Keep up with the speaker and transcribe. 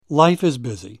Life is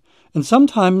busy, and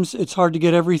sometimes it's hard to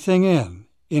get everything in,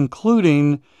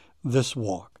 including this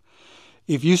walk.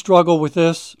 If you struggle with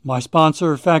this, my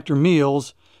sponsor, Factor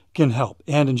Meals, can help.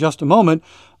 And in just a moment,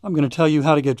 I'm going to tell you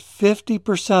how to get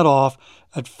 50% off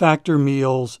at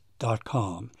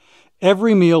factormeals.com.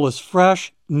 Every meal is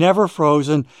fresh, never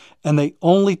frozen, and they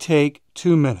only take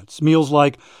 2 minutes. Meals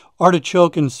like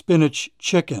artichoke and spinach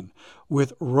chicken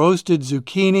with roasted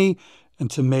zucchini and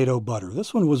tomato butter.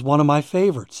 This one was one of my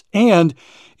favorites, and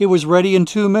it was ready in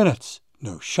 2 minutes.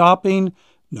 No shopping,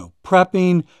 no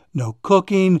prepping, no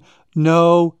cooking,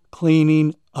 no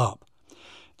cleaning up.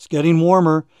 It's getting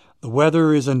warmer. The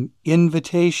weather is an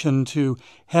invitation to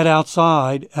head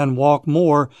outside and walk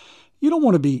more. You don't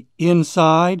want to be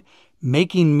inside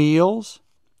making meals.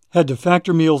 Head to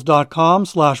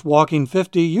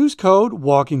factormeals.com/walking50. Use code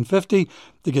walking50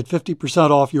 to get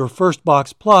 50% off your first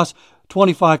box plus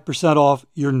 25% off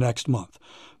your next month.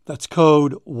 That's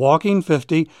code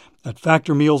walking50 at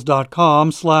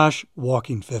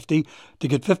factormeals.com/walking50 to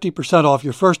get 50% off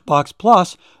your first box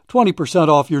plus 20%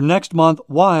 off your next month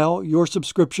while your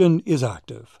subscription is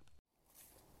active.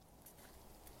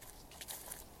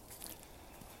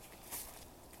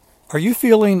 Are you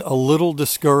feeling a little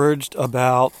discouraged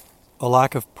about a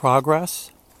lack of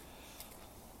progress?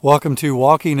 Welcome to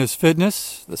Walking is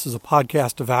Fitness. This is a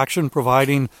podcast of action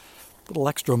providing a little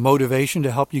extra motivation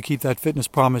to help you keep that fitness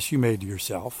promise you made to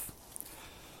yourself.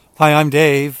 Hi, I'm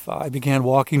Dave. I began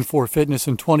walking for fitness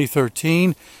in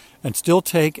 2013 and still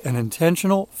take an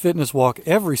intentional fitness walk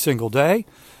every single day.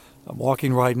 I'm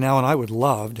walking right now, and I would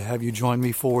love to have you join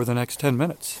me for the next 10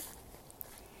 minutes.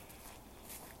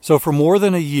 So for more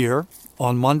than a year,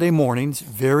 on Monday mornings,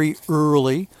 very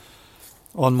early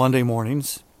on Monday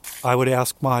mornings, I would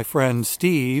ask my friend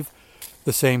Steve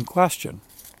the same question.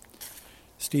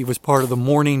 Steve was part of the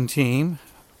morning team,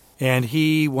 and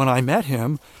he, when I met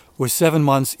him, was 7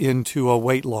 months into a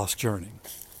weight loss journey.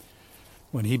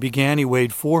 When he began, he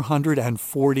weighed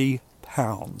 440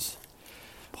 pounds.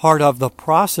 Part of the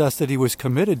process that he was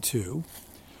committed to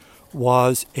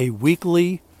was a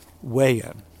weekly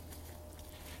weigh-in.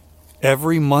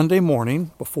 Every Monday morning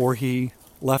before he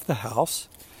left the house,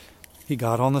 he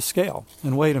got on the scale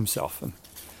and weighed himself.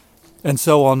 And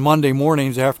so on Monday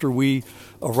mornings after we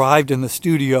arrived in the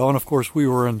studio, and of course we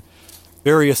were in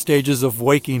various stages of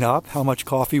waking up, how much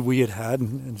coffee we had had,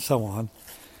 and so on.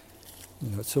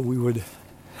 So we would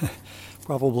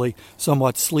probably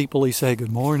somewhat sleepily say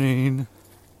good morning.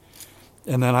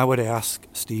 And then I would ask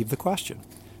Steve the question.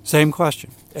 Same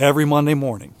question every Monday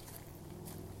morning.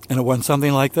 And it went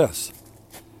something like this.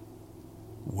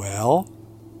 Well,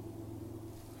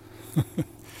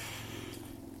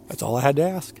 that's all I had to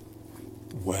ask.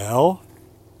 Well,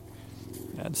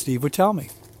 and Steve would tell me.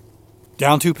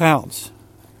 Down 2 pounds.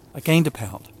 I gained a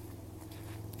pound.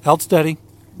 Held steady.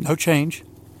 No change.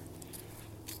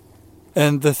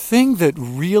 And the thing that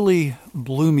really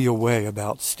blew me away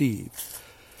about Steve,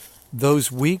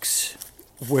 those weeks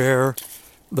where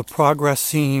the progress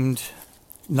seemed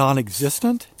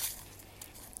non-existent,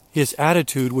 his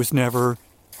attitude was never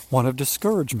one of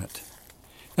discouragement.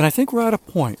 And I think we're at a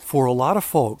point for a lot of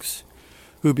folks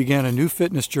who began a new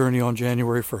fitness journey on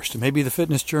January 1st. And maybe the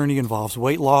fitness journey involves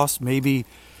weight loss. Maybe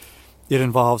it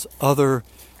involves other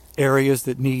areas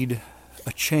that need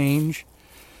a change.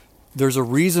 There's a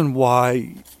reason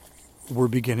why we're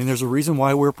beginning. There's a reason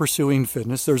why we're pursuing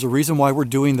fitness. There's a reason why we're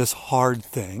doing this hard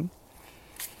thing.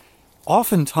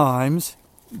 Oftentimes,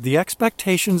 the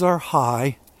expectations are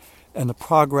high and the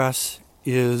progress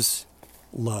is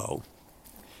low.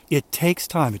 It takes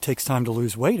time. It takes time to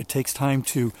lose weight. It takes time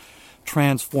to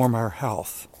transform our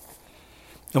health.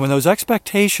 And when those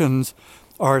expectations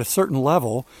are at a certain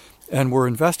level and we're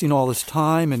investing all this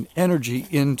time and energy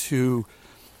into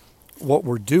what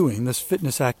we're doing, this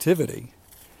fitness activity,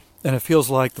 and it feels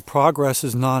like the progress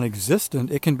is non-existent,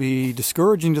 it can be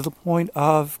discouraging to the point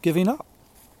of giving up.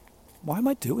 Why am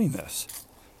I doing this?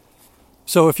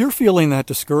 So if you're feeling that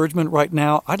discouragement right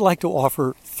now, I'd like to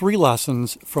offer 3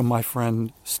 lessons from my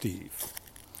friend Steve.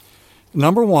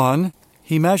 Number 1,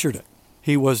 he measured it.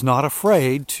 He was not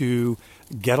afraid to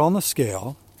get on the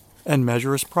scale and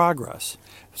measure his progress.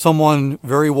 Someone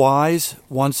very wise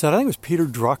once said, I think it was Peter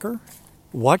Drucker,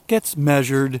 what gets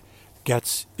measured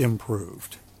gets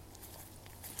improved.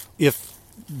 If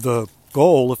the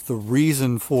goal, if the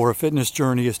reason for a fitness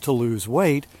journey is to lose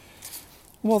weight,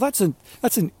 well, that's an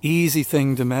easy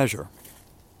thing to measure.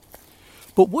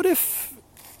 But what if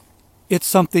it's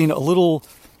something a little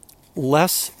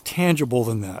less tangible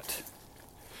than that?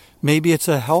 Maybe it's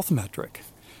a health metric.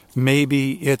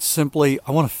 Maybe it's simply,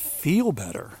 I want to feel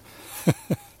better.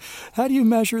 How do you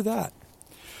measure that?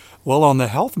 Well, on the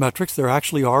health metrics, there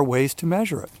actually are ways to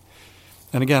measure it.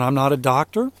 And again, I'm not a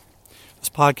doctor. This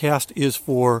podcast is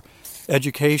for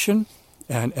education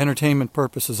and entertainment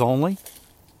purposes only.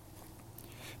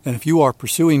 And if you are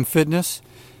pursuing fitness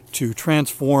to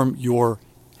transform your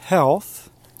health,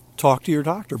 talk to your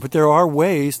doctor. But there are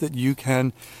ways that you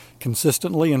can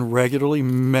consistently and regularly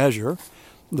measure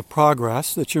the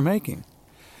progress that you're making.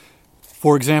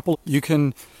 For example, you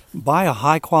can buy a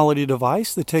high-quality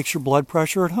device that takes your blood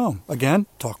pressure at home. Again,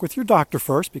 talk with your doctor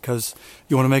first because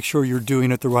you want to make sure you're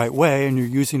doing it the right way and you're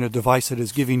using a device that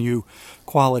is giving you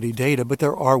quality data, but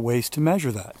there are ways to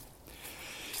measure that.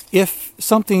 If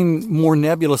something more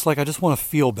nebulous, like I just want to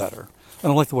feel better, I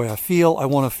don't like the way I feel, I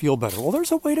want to feel better. Well,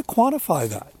 there's a way to quantify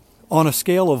that on a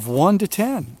scale of 1 to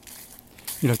 10.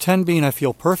 10 being I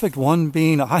feel perfect, 1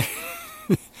 being I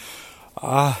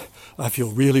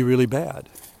feel really, really bad.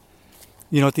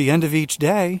 At the end of each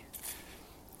day,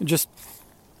 just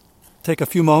take a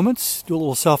few moments, do a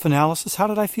little self-analysis. How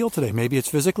did I feel today? Maybe it's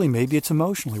physically, maybe it's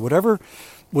emotionally. Whatever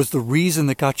was the reason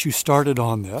that got you started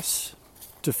on this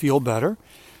to feel better.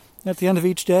 At the end of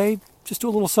each day, just do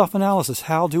a little self-analysis.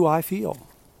 How do I feel?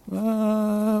 It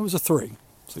was a 3.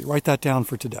 So you write that down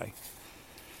for today.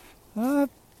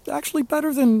 Actually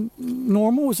better than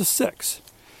normal was a 6.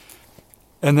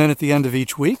 And then at the end of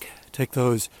each week, take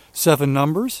those 7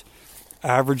 numbers,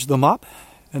 average them up,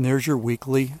 and there's your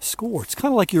weekly score. It's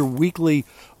kind of like your weekly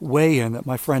weigh-in that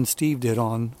my friend Steve did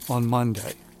on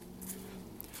Monday.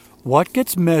 What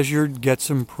gets measured gets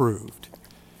improved.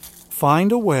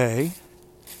 Find a way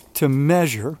to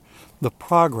measure the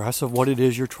progress of what it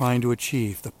is you're trying to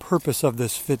achieve, the purpose of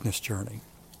this fitness journey.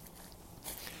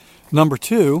 Number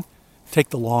 2, take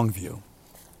the long view.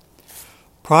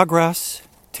 Progress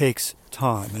takes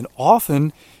time, and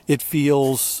often it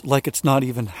feels like it's not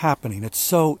even happening. It's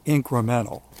so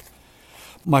incremental.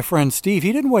 My friend Steve,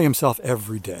 he didn't weigh himself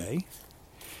every day.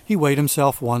 He weighed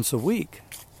himself once a week.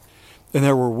 And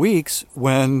there were weeks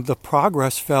when the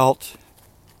progress felt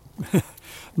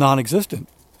non-existent.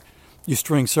 You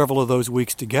string several of those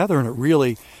weeks together and it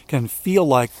really can feel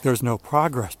like there's no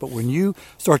progress. But when you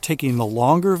start taking the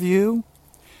longer view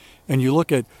and you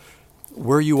look at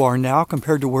where you are now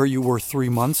compared to where you were 3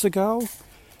 months ago,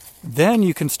 then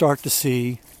you can start to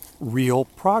see real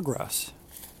progress.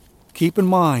 Keep in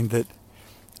mind that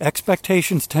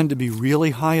expectations tend to be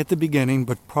really high at the beginning,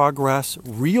 but progress,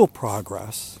 real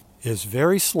progress, is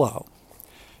very slow.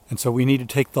 And so we need to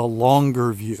take the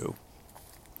longer view.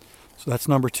 So that's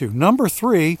number 2. Number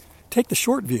 3, take the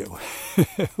short view,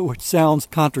 which sounds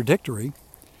contradictory.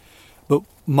 But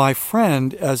my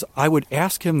friend, as I would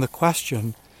ask him the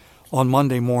question on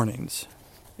Monday mornings,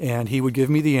 and he would give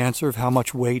me the answer of how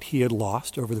much weight he had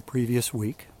lost over the previous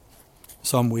week.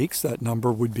 Some weeks that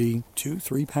number would be 2,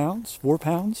 3 pounds, 4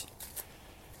 pounds.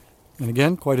 And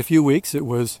again, quite a few weeks it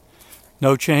was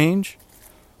no change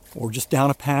or just down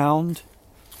a pound.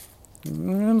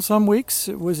 And some weeks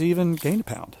it was even gained a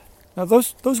pound. Now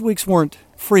those weeks weren't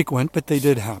frequent, but they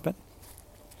did happen.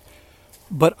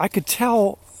 But I could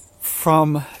tell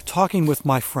from talking with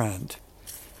my friend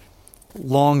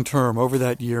long term over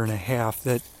that year and a half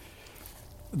that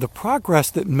the progress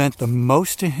that meant the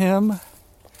most to him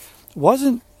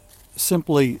wasn't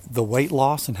simply the weight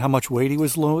loss and how much weight he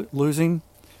was losing.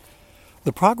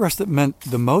 The progress that meant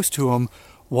the most to him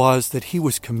was that he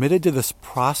was committed to this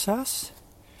process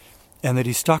and that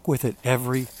he stuck with it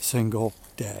every single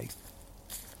day.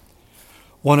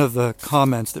 One of the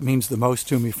comments that means the most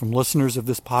to me from listeners of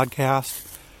this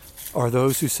podcast are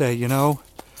those who say,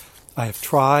 I have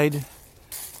tried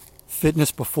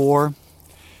fitness before,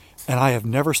 and I have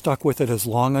never stuck with it as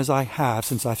long as I have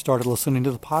since I started listening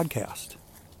to the podcast.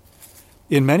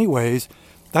 In many ways,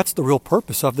 that's the real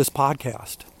purpose of this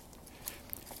podcast,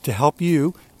 to help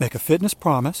you make a fitness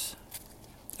promise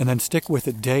and then stick with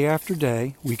it day after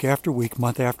day, week after week,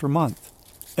 month after month.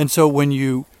 And so when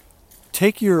you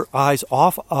take your eyes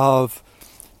off of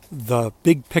the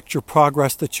big picture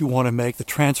progress that you want to make, the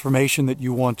transformation that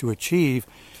you want to achieve,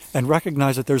 and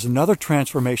recognize that there's another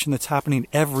transformation that's happening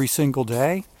every single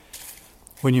day.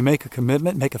 When you make a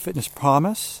commitment, make a fitness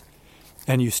promise,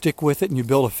 and you stick with it and you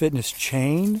build a fitness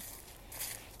chain,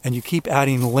 and you keep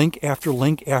adding link after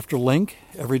link after link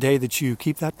every day that you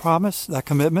keep that promise, that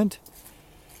commitment,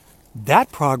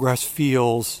 that progress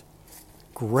feels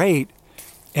great,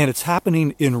 and it's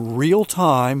happening in real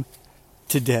time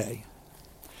today.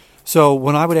 So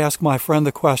when I would ask my friend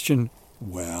the question,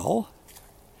 well,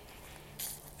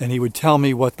 and he would tell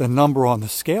me what the number on the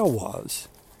scale was,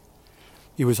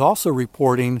 he was also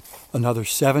reporting another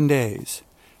 7 days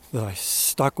that I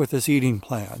stuck with this eating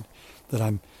plan, that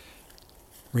I'm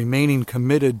remaining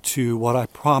committed to what I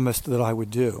promised that I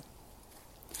would do.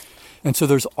 And so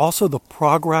there's also the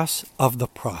progress of the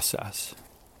process.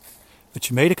 That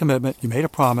you made a commitment, you made a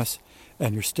promise,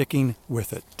 and you're sticking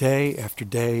with it day after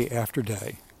day after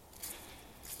day.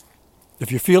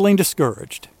 If you're feeling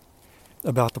discouraged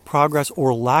about the progress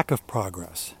or lack of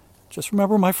progress, just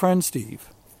remember my friend Steve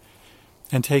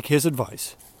and take his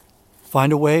advice.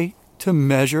 Find a way to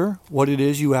measure what it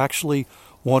is you actually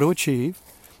want to achieve.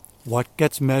 What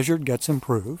gets measured gets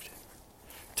improved.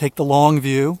 Take the long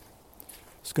view.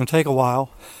 It's going to take a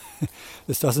while.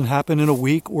 This doesn't happen in a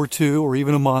week or two or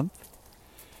even a month.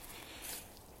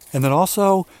 And then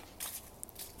also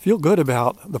feel good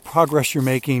about the progress you're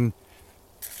making,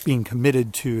 being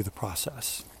committed to the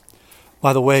process.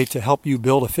 By the way, to help you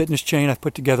build a fitness chain, I've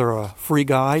put together a free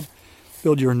guide.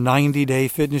 Build your 90-day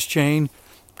fitness chain.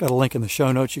 I've got a link in the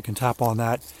show notes. You can tap on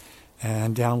that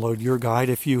and download your guide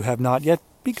if you have not yet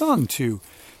begun to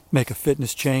make a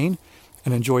fitness chain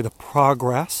and enjoy the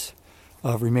progress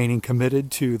of remaining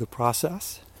committed to the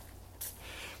process.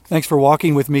 Thanks for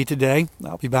walking with me today.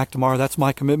 I'll be back tomorrow. That's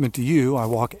my commitment to you. I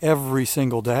walk every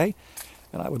single day,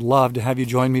 and I would love to have you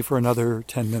join me for another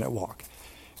 10-minute walk.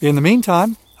 In the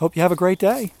meantime, hope you have a great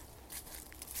day.